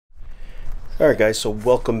Alright guys, so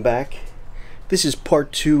welcome back. This is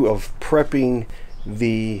part 2 of prepping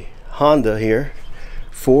the Honda here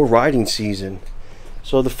for riding season.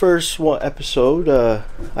 So the first episode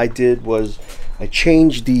I did was I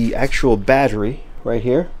changed the actual battery right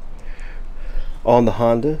here on the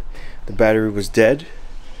Honda. The battery was dead.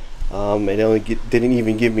 It didn't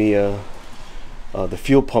even give me the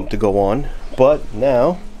fuel pump to go on, but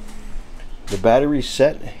now the battery's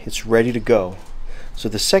set, it's ready to go. So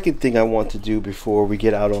the second thing I want to do before we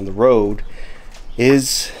get out on the road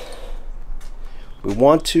is we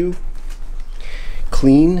want to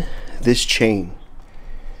clean this chain.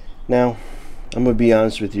 Now, I'm going to be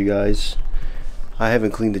honest with you guys. I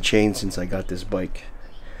haven't cleaned the chain since I got this bike,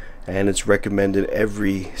 and it's recommended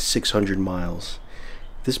every 600 miles.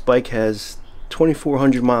 This bike has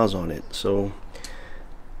 2,400 miles on it, so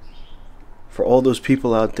for all those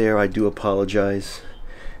people out there, I do apologize.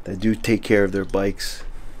 That do take care of their bikes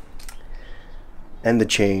and the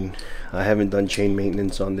chain. I haven't done chain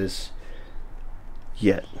maintenance on this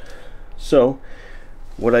yet. So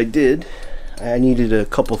what I did, I needed a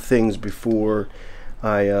couple things before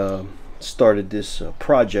I started this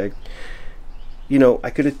project. You know, I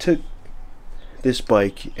could have took this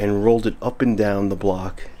bike and rolled it up and down the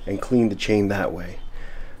block and cleaned the chain that way,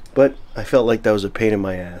 but I felt like that was a pain in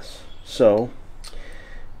my ass.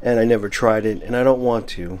 And I never tried it, and I don't want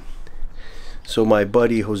to. So my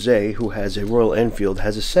buddy Jose, who has a Royal Enfield,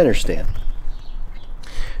 has a center stand.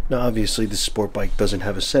 Now obviously this sport bike doesn't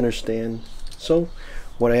have a center stand, so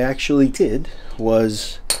what I actually did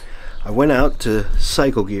was I went out to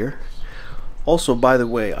Cycle Gear. Also, by the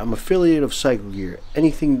way, I'm affiliate of Cycle Gear.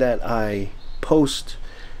 Anything that I post,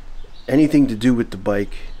 anything to do with the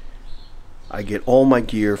bike, I get all my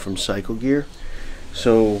gear from Cycle Gear.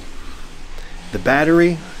 So the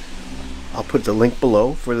battery, I'll put the link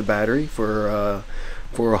below for the battery for a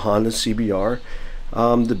Honda CBR.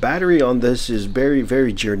 The battery on this is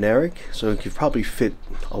very generic, so it could probably fit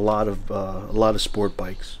a lot of sport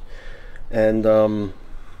bikes. And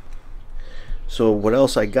so what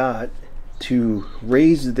else I got to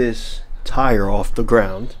raise this tire off the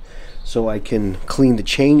ground so I can clean the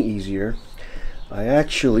chain easier? I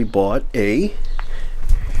actually bought a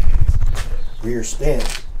rear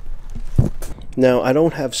stand. Now I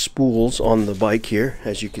don't have spools on the bike here,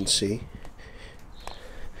 as you can see.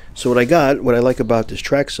 So what I like about this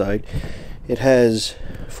trackside, it has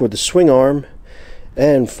for the swing arm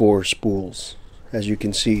and for spools. As you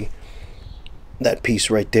can see, that piece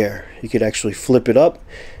right there, you could actually flip it up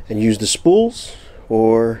and use the spools,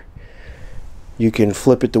 or you can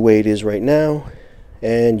flip it the way it is right now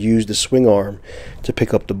and use the swing arm to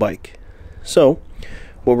pick up the bike. So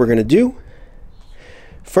what we're going to do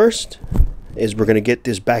first is we're going to get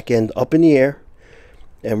this back end up in the air,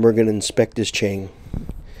 and we're going to inspect this chain.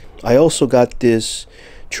 I also got this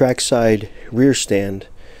trackside rear stand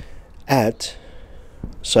at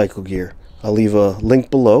Cycle Gear. I'll leave a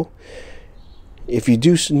link below. If you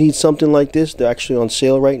do need something like this, they're actually on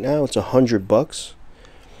sale right now. It's $100.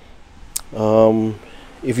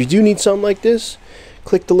 If you do need something like this,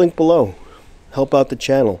 click the link below. Help out the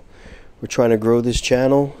channel. We're trying to grow this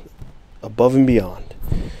channel above and beyond.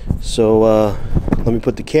 So let me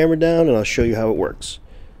put the camera down and I'll show you how it works.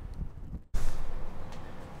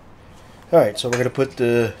 Alright, so we're going to put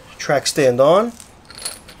the track stand on.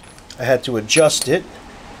 I had to adjust it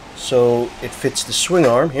so it fits the swing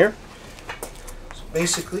arm here. So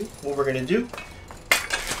basically what we're going to do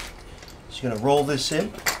is going to roll this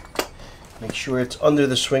in, make sure it's under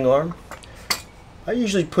the swing arm. I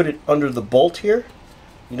usually put it under the bolt here.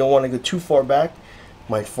 You don't want to go too far back, it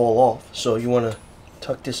might fall off. So you want to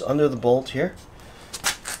tuck this under the bolt here,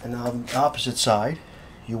 and on the opposite side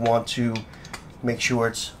you want to make sure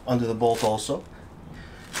it's under the bolt also.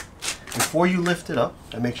 Before you lift it up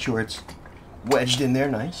and make sure it's wedged in there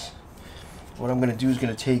nice, what I'm going to do is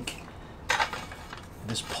going to take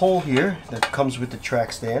this pole here that comes with the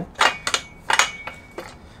track stand.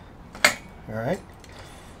 Alright,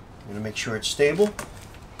 I'm going to make sure it's stable.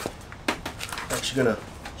 I'm actually going to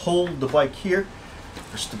hold the bike here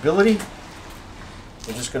for stability.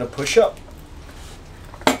 I'm just going to push up.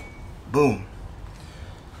 Boom.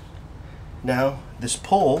 Now this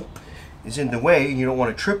pole is in the way and you don't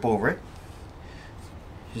want to trip over it.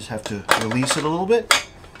 You just have to release it a little bit,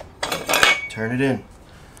 turn it in.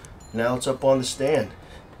 Now it's up on the stand.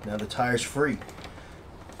 Now the tire's free.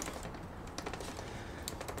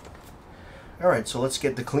 Alright, so let's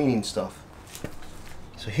get the cleaning stuff.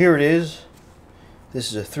 So here it is.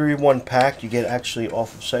 This is a 3-in-1 pack you get actually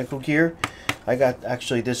off of Cycle Gear. I got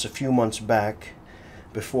actually this a few months back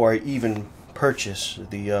before I even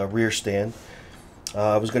purchased the rear stand.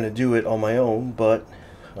 I was going to do it on my own, but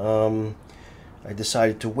I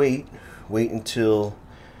decided to wait until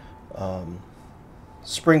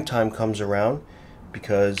springtime comes around,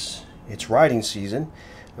 because it's riding season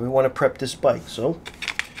and we want to prep this bike. So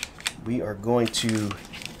we are going to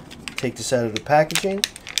take this out of the packaging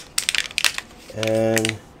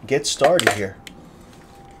and get started here.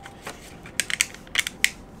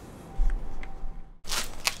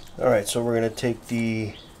 Alright, so we're going to take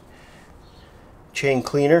the chain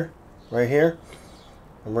cleaner right here,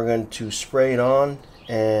 and we're going to spray it on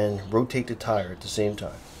and rotate the tire at the same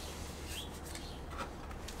time.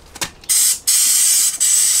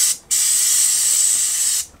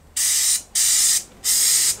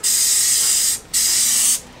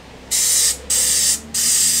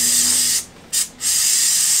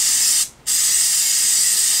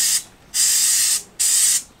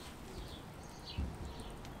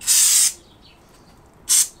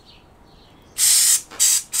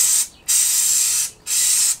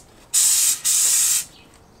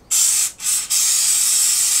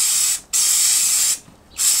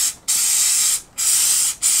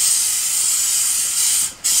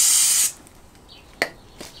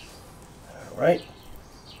 Right.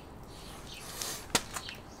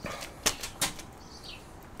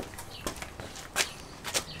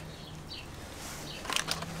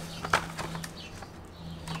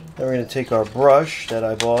 Then we're going to take our brush that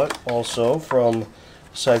I bought also from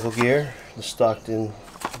Cycle Gear, the Stockton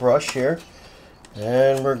brush here,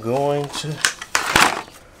 and we're going to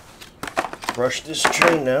brush this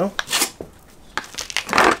chain now.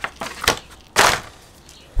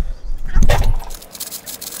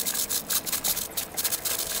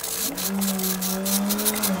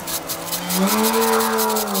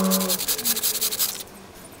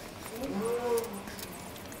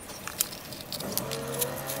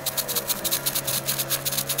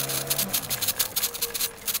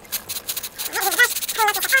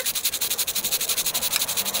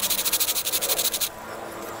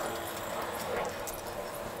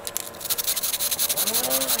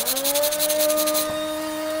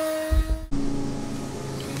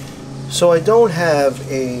 So I don't have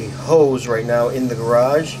a hose right now in the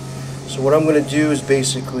garage, so what I'm going to do is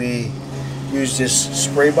basically use this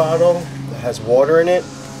spray bottle that has water in it.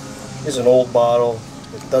 It's an old bottle.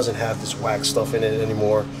 It doesn't have this wax stuff in it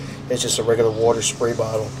anymore. It's just a regular water spray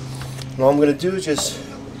bottle. And all I'm going to do is just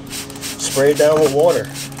spray it down with water.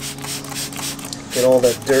 Get all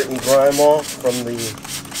that dirt and grime off from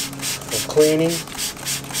cleaning.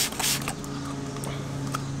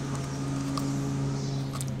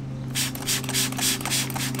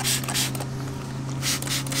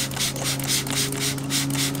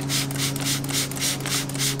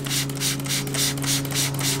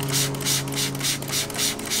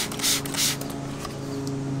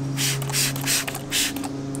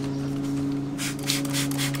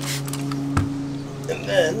 And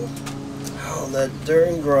then all that dirt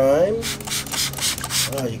and grime,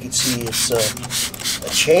 you can see it's a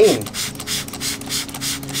chain.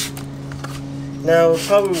 Now, it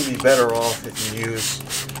probably would be better off if you use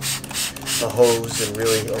a hose and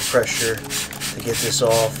really no pressure to get this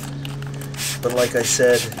off. But like I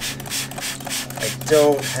said, I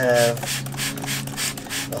don't have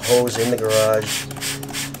a hose in the garage.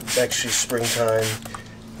 It's actually springtime.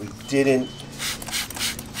 We didn't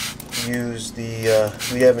use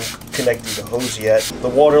we haven't connected the hose yet. The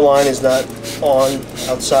water line is not on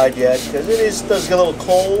outside yet because it does get a little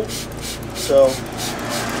cold. So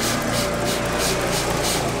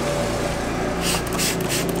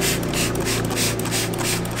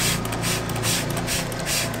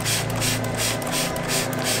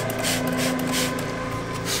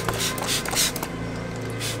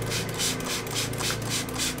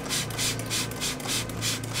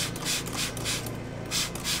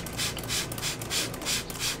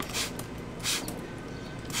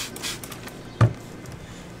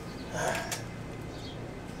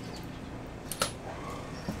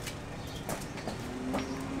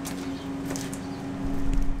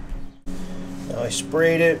I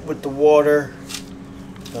sprayed it with the water,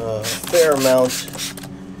 a fair amount.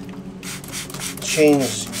 The chain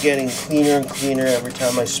is getting cleaner and cleaner every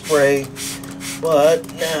time I spray.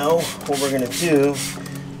 But now what we're going to do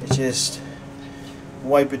is just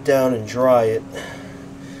wipe it down and dry it.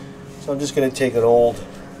 So I'm just going to take an old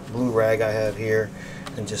blue rag I have here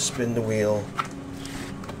and just spin the wheel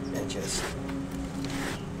and just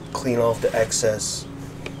clean off the excess.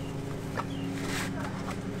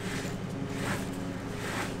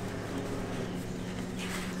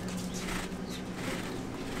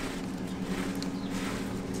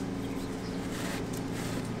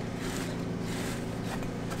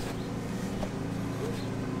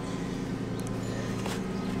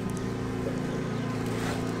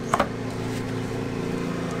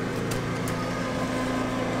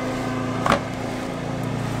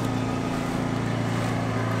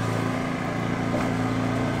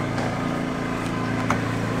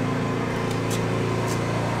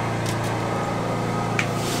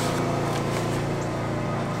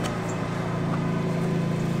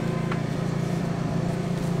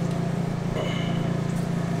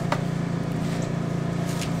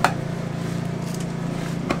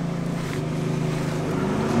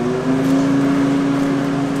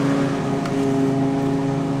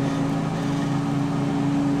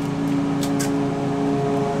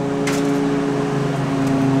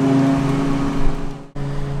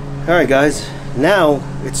 Alright guys, now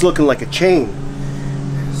it's looking like a chain.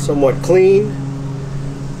 Somewhat clean.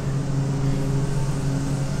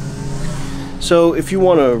 So if you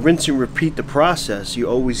want to rinse and repeat the process, you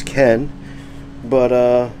always can.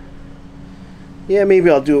 But yeah,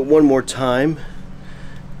 maybe I'll do it one more time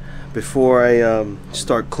before I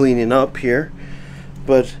start cleaning up here.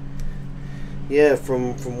 But yeah,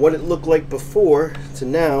 from what it looked like before to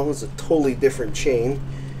now, it's a totally different chain.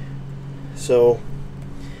 So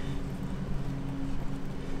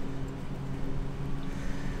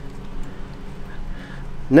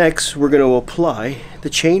next we're going to apply the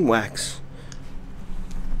chain wax.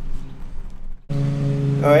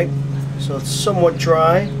 Alright, so it's somewhat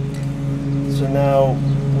dry. So now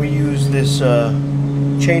we use this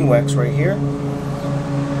chain wax right here.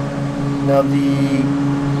 Now the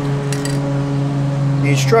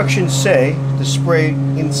instructions say to spray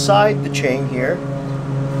inside the chain here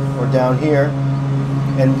or down here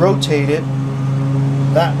and rotate it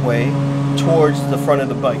that way towards the front of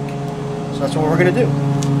the bike. So that's what we're going to do.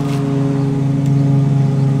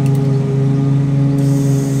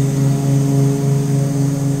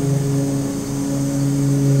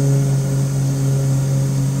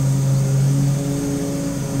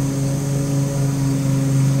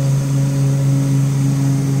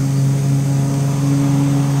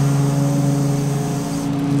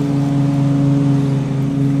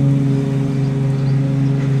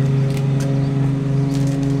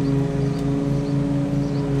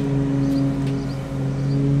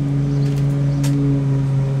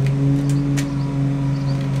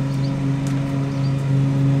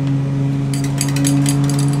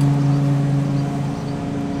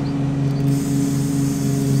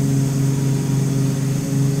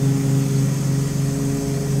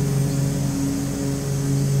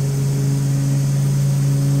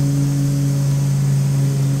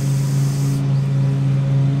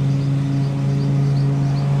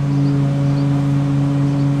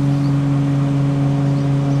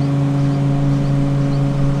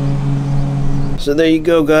 So there you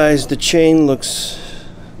go guys, the chain looks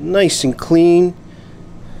nice and clean.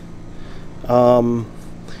 You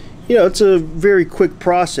know, it's a very quick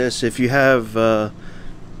process if you have a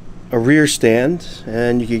rear stand,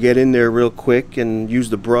 and you can get in there real quick and use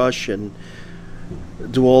the brush and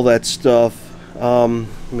do all that stuff. I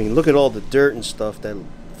mean, look at all the dirt and stuff that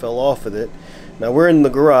fell off of it. Now we're in the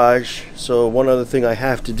garage, so one other thing I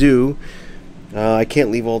have to do, I can't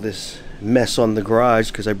leave all this mess on the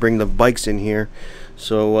garage because I bring the bikes in here.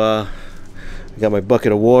 So I got my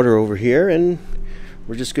bucket of water over here, and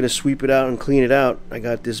we're just gonna sweep it out and clean it out. I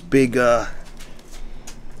got this big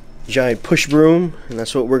giant push broom, and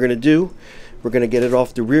that's what we're gonna do. We're gonna get it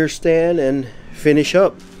off the rear stand and finish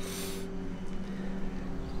up.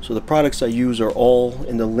 So the products I use are all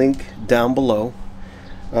in the link down below.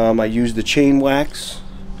 I use the chain wax,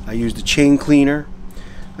 I use the chain cleaner,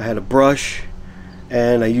 I had a brush,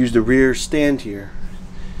 and I used the rear stand here.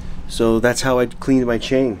 So that's how I cleaned my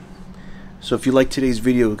chain. So if you like today's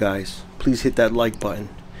video guys, please hit that like button.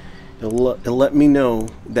 It'll let me know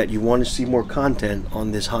that you want to see more content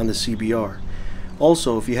on this Honda CBR.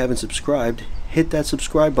 Also, if you haven't subscribed, hit that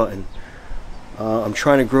subscribe button. I'm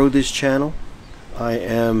trying to grow this channel.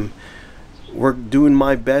 We're doing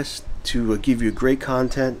my best to give you great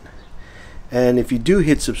content. And if you do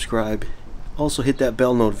hit subscribe, also hit that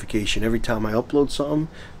bell notification. Every time I upload something,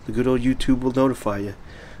 the good old YouTube will notify you.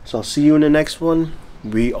 So I'll see you in the next one.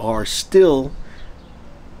 We are still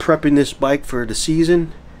prepping this bike for the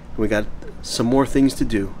season. We got some more things to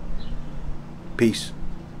do. Peace.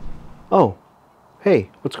 Oh,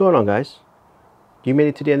 hey, what's going on guys? You made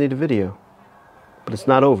it to the end of the video, but it's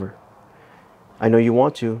not over. I know you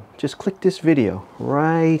want to. Just click this video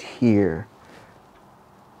right here.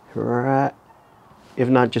 Right. If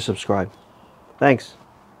not, just subscribe. Thanks.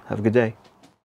 Have a good day.